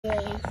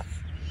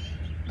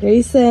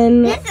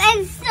Grayson. This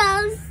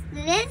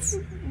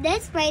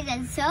place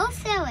is so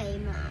silly,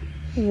 Mom.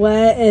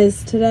 What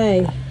is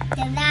today?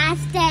 The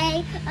last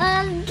day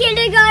of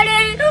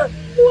kindergarten.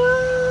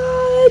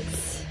 What?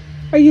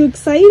 Are you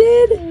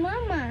excited?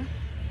 Mama.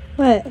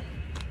 What? Are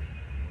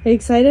you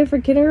excited for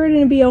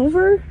kindergarten to be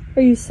over? Or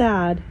are you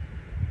sad?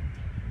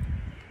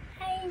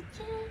 I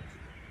just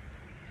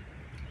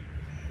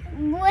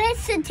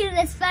listen to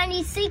this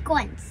funny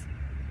sequence.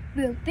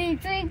 Boopy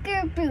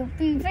finger,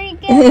 boopy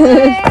finger.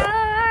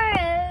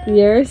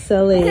 You're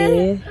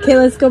silly. Okay,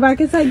 let's go back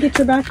inside and get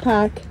your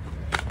backpack.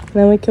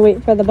 Then we can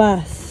wait for the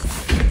bus.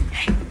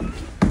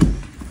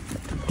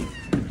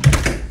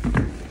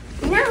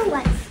 Now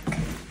what?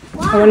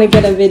 I want to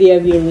get a video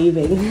of you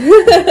leaving.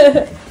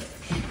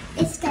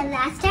 It's the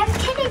last day of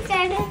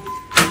kindergarten.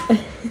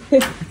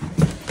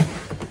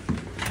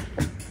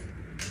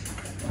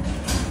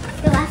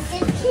 The last day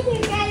of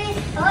kindergarten.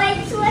 Oh,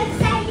 I'm so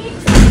excited.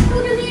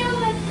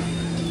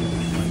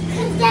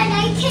 Because then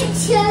I can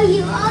show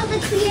you all the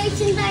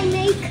creations I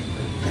make.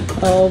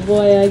 Oh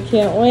boy, I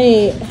can't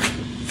wait.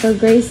 So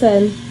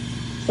Grayson,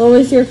 what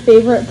was your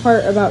favorite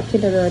part about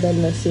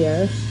kindergarten this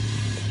year?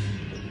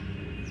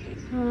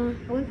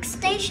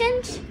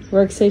 Workstations.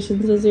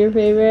 Workstations was your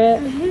favorite?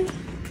 Mm-hmm.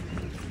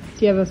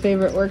 Do you have a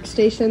favorite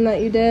workstation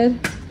that you did?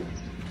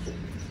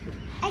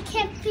 I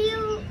can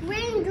feel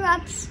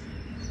raindrops.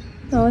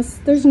 No,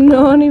 there's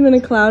not even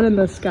a cloud in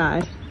the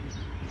sky.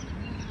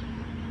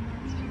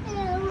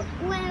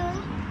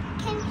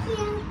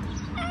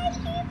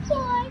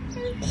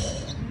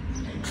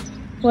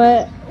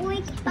 What?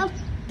 Wake up.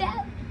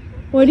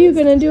 What are you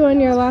gonna do on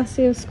your last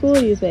day of school,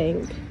 you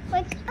think?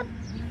 Wake up.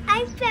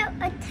 I felt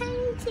a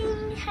tiny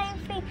thing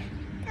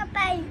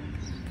about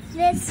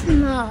this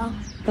small.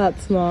 That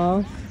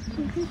small.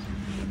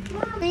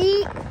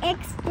 We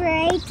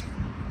explored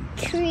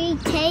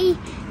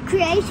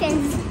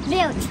creations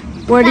built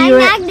What by are you?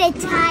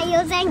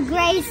 magnetiles and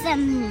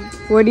Greysons.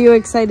 What are you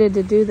excited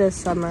to do this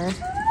summer?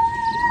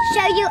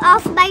 Show you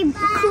off my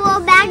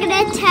cool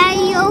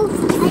magnetile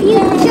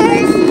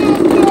futures.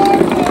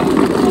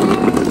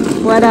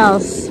 What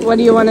else? What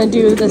do you want to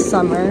do this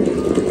summer?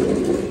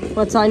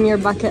 What's on your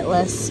bucket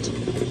list?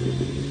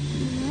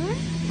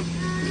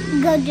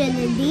 Go to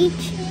the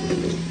beach.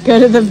 Go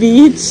to the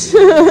beach.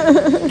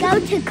 Go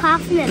to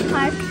Kaufman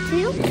Park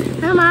too.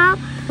 Mama.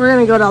 We're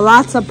gonna go to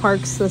lots of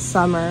parks this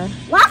summer.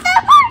 Lots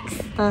of parks.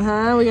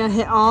 We gotta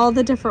hit all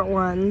the different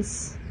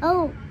ones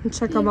Oh. and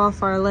check them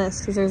off our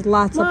list because there's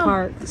lots of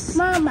parks.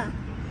 Mama,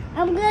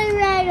 I'm gonna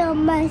ride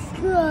on my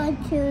school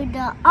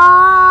to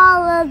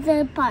all of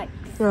the parks.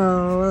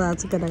 Oh, well,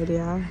 that's a good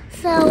idea.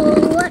 So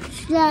what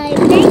should I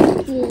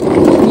make you?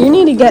 You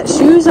need to get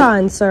shoes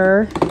on,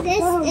 sir. This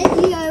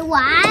is your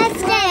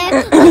last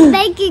day of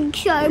making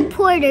sure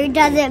Porter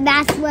doesn't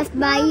mess with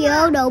my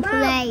Yodo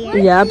player.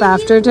 Yep,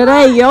 after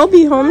today, you'll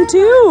be home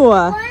too.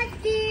 What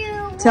do you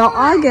want? Till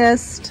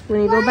August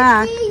when you go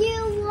back. What do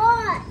you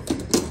want?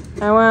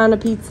 I want a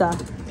pizza.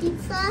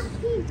 Pizza?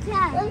 Pizza.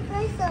 What's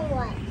this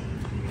one?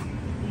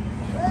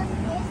 What's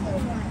this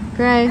one?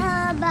 Gray.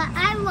 But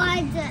I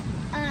want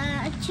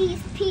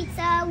cheese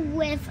pizza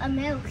with a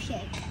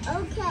milkshake.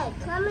 Okay,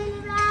 come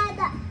and ride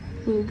up.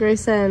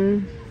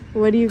 Grayson,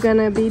 what are you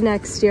gonna be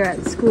next year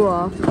at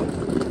school?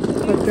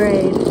 What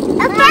grade?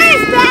 A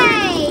first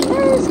grade!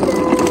 First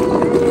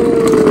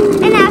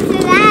grade! And after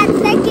that,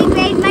 second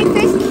grade, my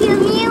first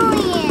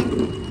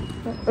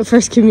communion.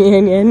 First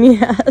communion,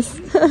 yes.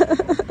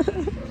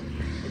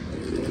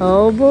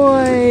 Oh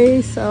boy,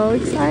 so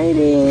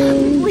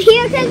exciting.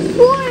 Here comes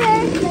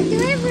Porter, the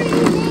delivery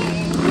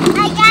man.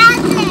 I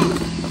got this.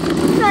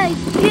 For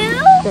you.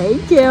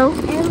 Thank you.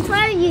 And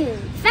for you.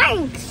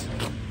 Thanks.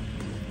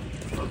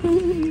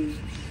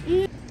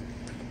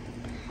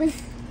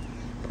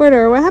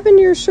 Porter, what happened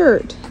to your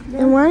shirt?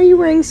 And why are you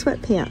wearing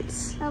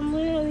sweatpants? I'm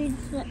wearing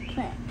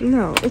sweatpants.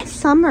 No, it's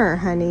summer,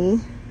 honey.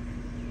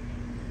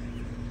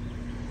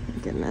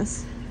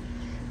 Goodness.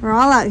 We're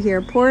all out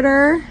here.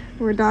 Porter,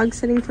 we're dog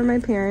sitting for my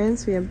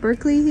parents. We have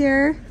Berkeley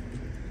here.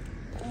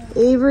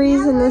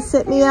 Avery's in the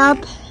sit me up.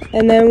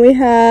 And then we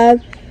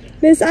have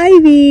Miss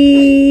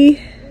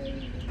Ivy.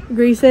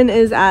 Grayson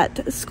is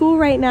at school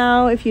right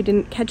now. If you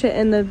didn't catch it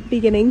in the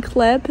beginning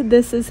clip,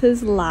 this is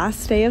his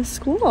last day of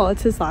school.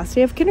 It's his last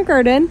day of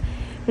kindergarten.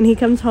 When he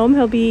comes home,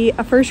 he'll be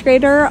a first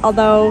grader,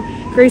 although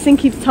Grayson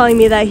keeps telling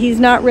me that he's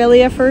not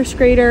really a first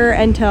grader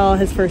until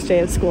his first day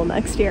of school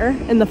next year,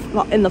 in the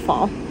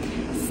fall.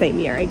 Same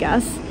year, I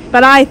guess.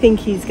 But I think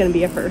he's gonna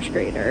be a first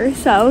grader.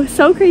 So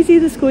crazy.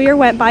 The school year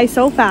went by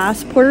so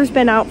fast. Porter's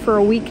been out for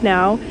a week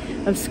now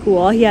of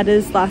school. He had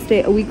his last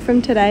day a week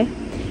from today.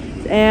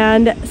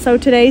 And so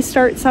today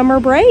starts summer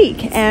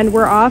break and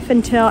we're off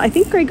until, I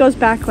think Gray goes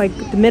back like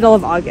the middle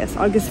of August.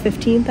 August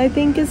 15th, I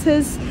think, is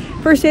his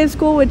first day of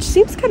school, which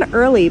seems kind of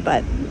early,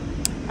 but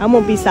I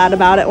won't be sad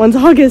about it. Once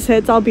August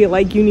hits, I'll be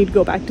like, you need to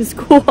go back to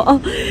school.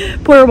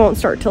 Porter won't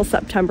start till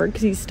September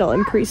because he's still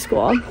in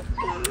preschool.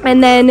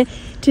 And then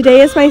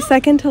today is my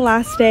second to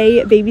last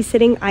day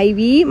babysitting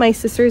Ivy. My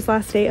sister's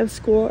last day of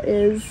school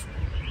is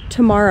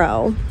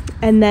tomorrow.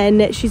 And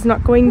then she's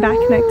not going back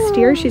next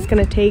year. She's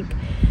gonna take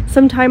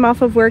some time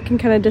off of work and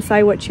kind of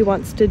decide what she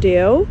wants to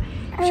do.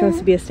 If she wants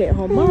to be a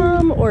stay-at-home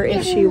mom or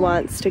if she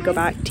wants to go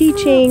back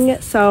teaching.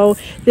 So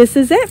this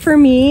is it for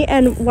me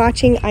and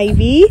watching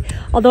Ivy.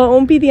 Although it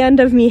won't be the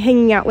end of me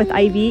hanging out with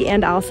Ivy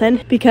and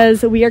Allison,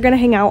 because we are going to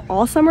hang out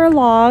all summer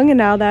long. And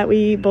now that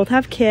we both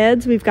have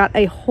kids, we've got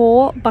a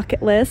whole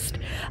bucket list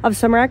of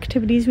summer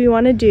activities we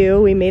want to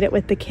do. We made it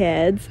with the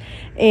kids.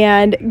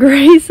 And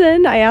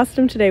Grayson, I asked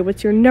him today,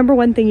 what's your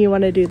 #1 thing you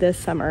want to do this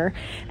summer?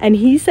 And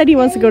he said he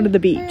wants to go to the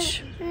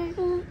beach.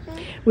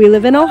 We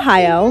live in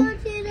Ohio.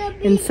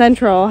 In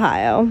central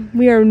Ohio.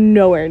 We are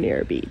nowhere near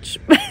a beach.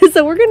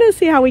 So we're gonna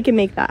see how we can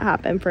make that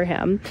happen for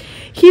him.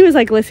 He was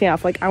like listing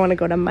off, like, I want to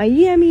go to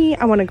Miami,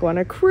 I want to go on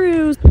a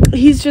cruise.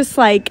 He's just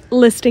like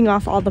listing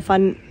off all the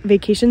fun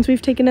vacations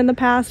we've taken in the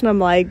past, and I'm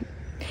like,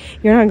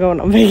 you're not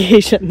going on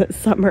vacation this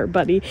summer,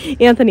 buddy.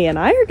 Anthony and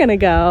I are gonna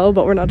go,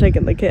 but we're not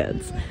taking the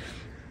kids.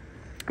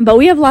 But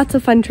we have lots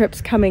of fun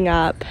trips coming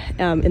up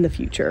in the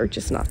future,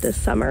 just not this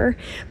summer.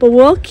 But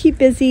we'll keep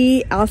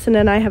busy. Allison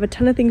and I have a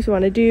ton of things we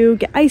want to do.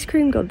 Get ice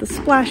cream, go to the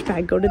splash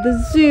pad, go to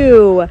the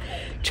zoo,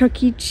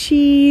 Chuck E.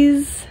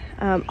 Cheese,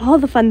 all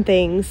the fun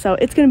things. So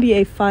it's going to be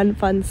a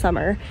fun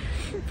summer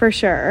for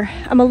sure.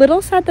 I'm a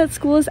little sad that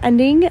school is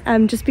ending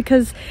just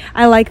because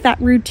I like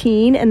that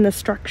routine and the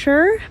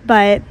structure.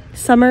 But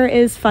summer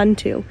is fun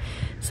too.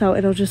 So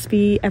it'll just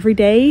be every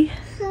day.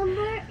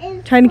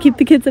 Trying to keep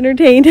the kids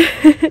entertained.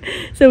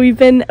 So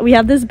we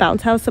have this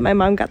bounce house that my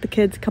mom got the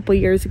kids a couple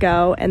years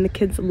ago, and the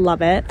kids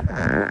love it.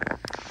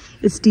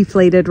 It's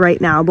deflated right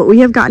now, but we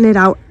have gotten it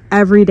out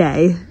every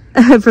day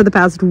for the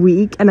past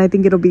week, and I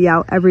think it'll be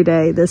out every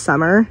day this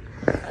summer.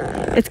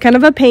 It's kind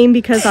of a pain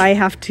because I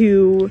have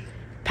to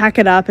pack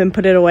it up and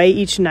put it away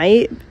each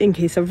night in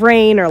case of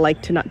rain or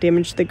like to not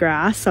damage the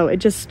grass. So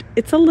it's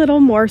a little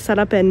more set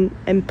up and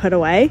put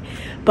away,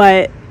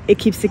 but it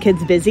keeps the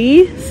kids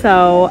busy,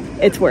 so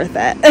it's worth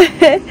it.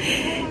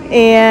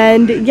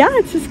 And yeah,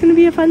 it's just gonna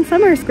be a fun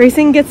summer.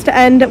 Grayson gets to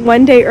end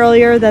one day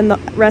earlier than the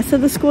rest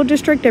of the school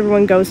district.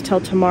 Everyone goes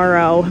till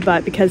tomorrow,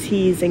 but because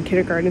he's in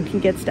kindergarten, he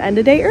gets to end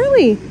a day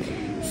early.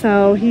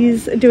 So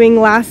he's doing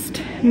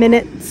last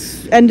minute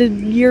end of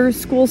year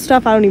school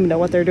stuff. I don't even know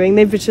what they're doing.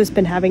 They've just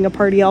been having a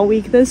party all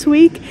week this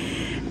week.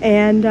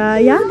 And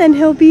yeah, then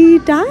he'll be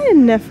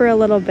done for a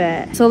little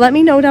bit. So let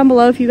me know down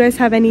below if you guys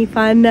have any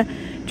fun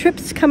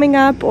trips coming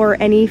up or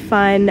any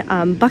fun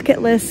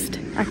bucket list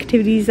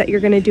activities that you're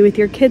going to do with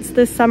your kids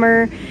this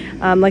summer.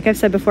 Like I've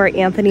said before,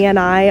 Anthony and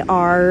I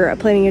are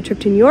planning a trip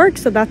to New York,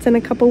 so that's in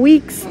a couple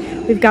weeks.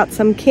 We've got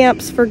some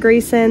camps for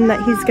Grayson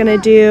that he's going to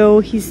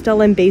do. He's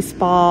still in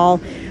baseball.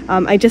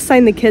 I just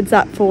signed the kids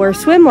up for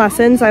swim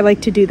lessons. I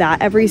like to do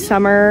that every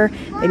summer.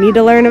 They need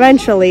to learn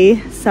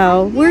eventually,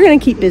 so we're going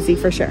to keep busy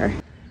for sure.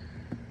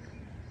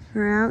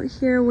 We're out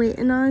here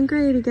waiting on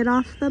Gray to get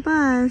off the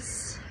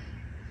bus.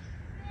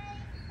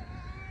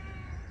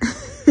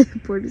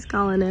 Porty's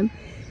calling him.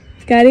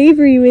 I've got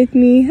Avery with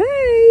me.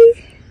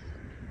 Hi!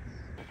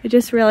 I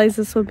just realized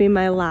this will be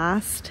my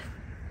last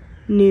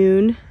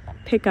noon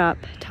pickup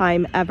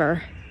time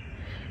ever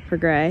for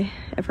Gray,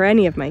 for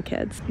any of my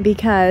kids,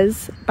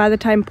 because by the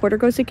time Porter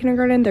goes to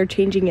kindergarten, they're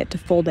changing it to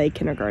full day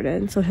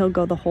kindergarten, so he'll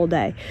go the whole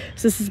day.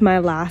 So this is my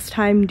last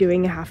time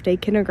doing a half day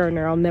kindergarten,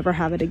 or I'll never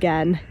have it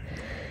again.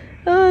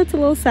 Oh, it's a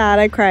little sad.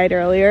 I cried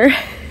earlier.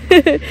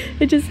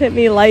 It just hit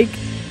me like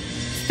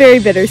very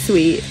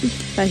bittersweet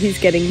that he's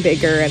getting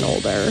bigger and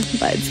older,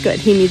 but it's good.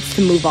 He needs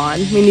to move on.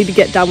 We need to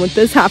get done with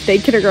this half day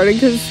kindergarten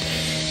because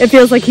it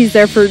feels like he's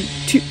there for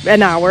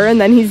an hour and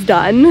then he's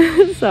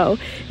done. So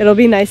it'll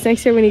be nice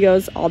next year when he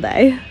goes all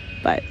day,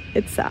 but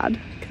it's sad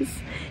because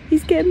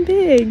he's getting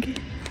big.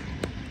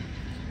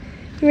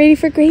 You ready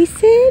for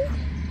Grayson?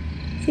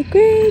 Say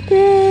Gray,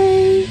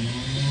 Gray.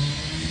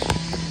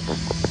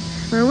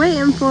 We're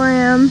waiting for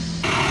him.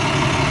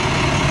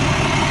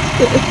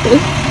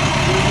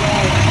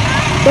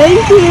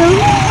 Thank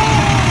you.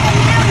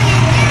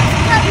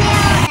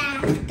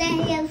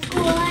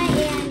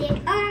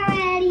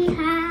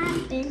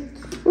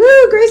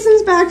 Woo,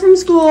 Grayson's back from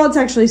school. It's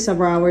actually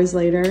several hours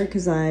later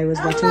because I was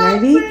watching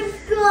Ivy.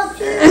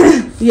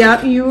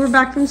 Yep, you were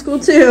back from school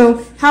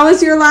too. How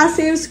was your last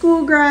day of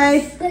school,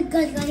 Gray?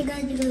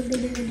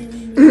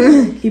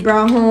 He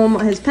brought home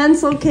his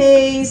pencil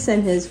case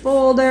and his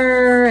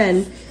folder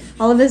and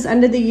all of his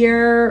end of the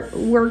year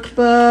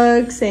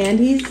workbooks, and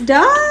he's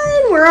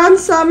done. We're on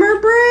summer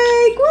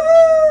break.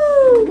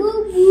 Woo!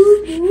 Woo!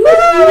 Woo!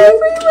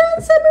 We're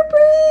on summer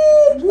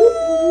break.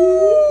 Yay!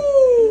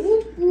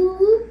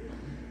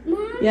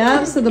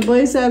 Yep, so the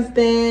boys have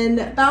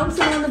been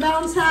bouncing on the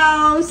bounce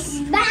house.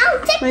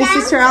 My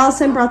sister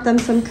Allison brought them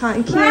some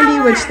cotton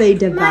candy, which they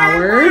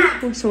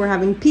devoured. So we're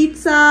having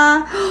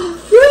pizza.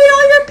 You ate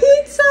all your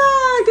pizza.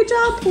 Good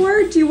job,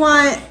 Port. Do you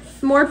want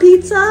more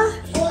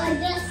pizza?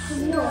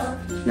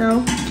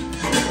 No.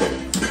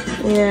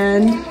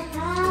 And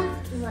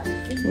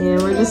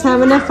we're just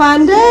having a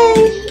fun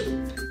day.